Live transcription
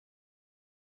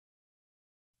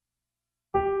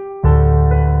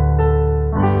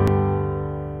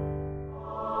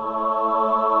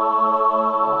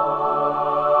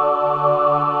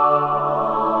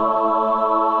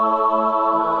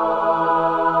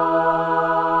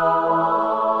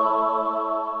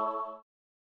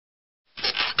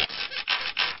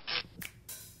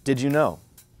Did you know?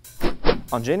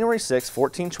 On January 6,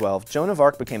 1412, Joan of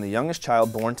Arc became the youngest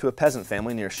child born to a peasant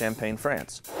family near Champagne,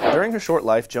 France. During her short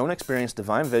life, Joan experienced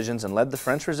divine visions and led the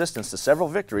French resistance to several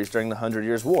victories during the 100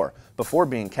 Years' War, before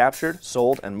being captured,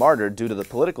 sold, and martyred due to the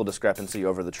political discrepancy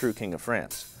over the true King of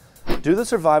France. Due to the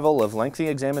survival of lengthy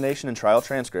examination and trial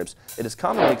transcripts, it is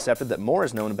commonly accepted that more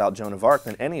is known about Joan of Arc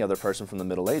than any other person from the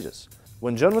Middle Ages.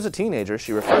 When Joan was a teenager,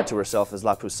 she referred to herself as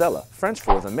La Pucelle, French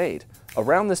for the maid.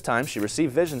 Around this time, she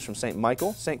received visions from St.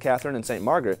 Michael, St. Catherine, and St.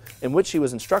 Margaret, in which she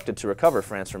was instructed to recover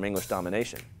France from English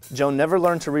domination. Joan never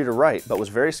learned to read or write, but was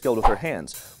very skilled with her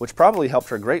hands, which probably helped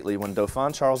her greatly when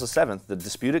Dauphin Charles VII, the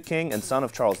disputed king and son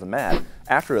of Charles the Mad,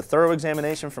 after a thorough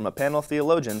examination from a panel of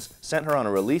theologians, sent her on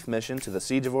a relief mission to the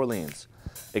siege of Orleans.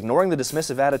 Ignoring the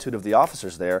dismissive attitude of the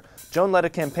officers there, Joan led a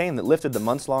campaign that lifted the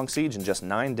months-long siege in just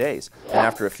 9 days, and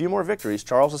after a few more victories,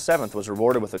 Charles VII was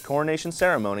rewarded with a coronation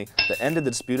ceremony that ended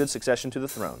the disputed succession to the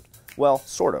throne. Well,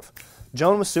 sort of.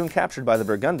 Joan was soon captured by the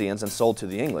Burgundians and sold to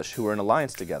the English, who were in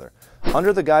alliance together.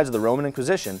 Under the guise of the Roman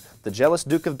Inquisition, the jealous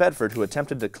Duke of Bedford, who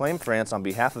attempted to claim France on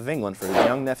behalf of England for his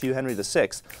young nephew Henry VI,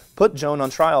 put Joan on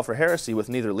trial for heresy with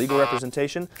neither legal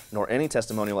representation nor any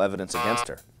testimonial evidence against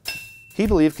her. He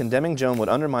believed condemning Joan would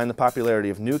undermine the popularity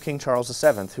of new King Charles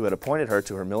VII, who had appointed her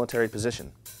to her military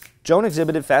position. Joan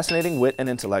exhibited fascinating wit and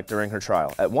intellect during her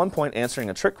trial, at one point answering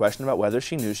a trick question about whether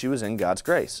she knew she was in God's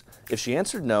grace. If she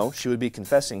answered no, she would be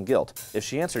confessing guilt. If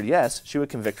she answered yes, she would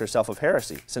convict herself of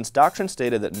heresy, since doctrine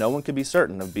stated that no one could be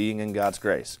certain of being in God's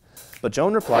grace. But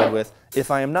Joan replied with,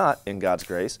 "If I am not in God's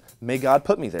grace, may God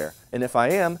put me there, and if I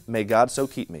am, may God so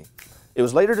keep me." It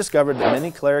was later discovered that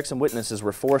many clerics and witnesses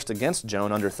were forced against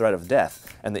Joan under threat of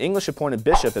death, and the English-appointed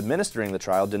bishop administering the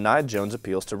trial denied Joan's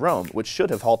appeals to Rome, which should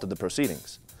have halted the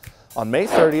proceedings. On May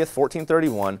 30th,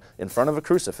 1431, in front of a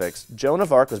crucifix, Joan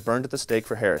of Arc was burned at the stake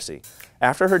for heresy.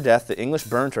 After her death, the English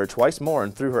burned her twice more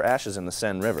and threw her ashes in the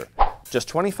Seine River. Just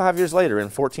 25 years later, in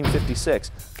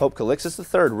 1456, Pope Calixtus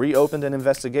III reopened an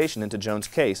investigation into Joan's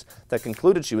case that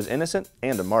concluded she was innocent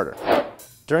and a martyr.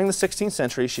 During the 16th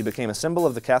century, she became a symbol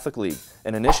of the Catholic League,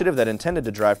 an initiative that intended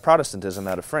to drive Protestantism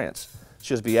out of France.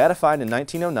 She was beatified in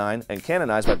 1909 and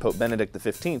canonized by Pope Benedict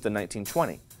XV in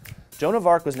 1920. Joan of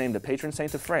Arc was named a patron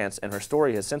saint of France, and her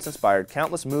story has since inspired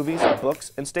countless movies,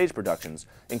 books, and stage productions,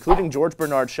 including George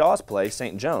Bernard Shaw's play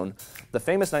St. Joan, the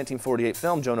famous 1948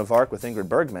 film Joan of Arc with Ingrid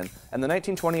Bergman, and the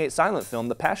 1928 silent film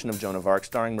The Passion of Joan of Arc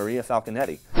starring Maria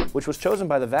Falconetti, which was chosen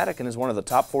by the Vatican as one of the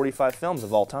top 45 films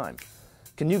of all time.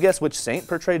 Can you guess which saint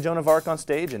portrayed Joan of Arc on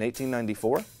stage in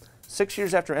 1894? 6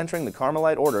 years after entering the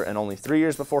Carmelite order and only 3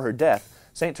 years before her death,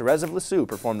 Saint Therese of Lisieux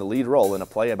performed the lead role in a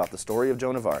play about the story of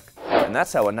Joan of Arc. And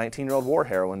that's how a 19-year-old war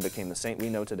heroine became the saint we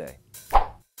know today.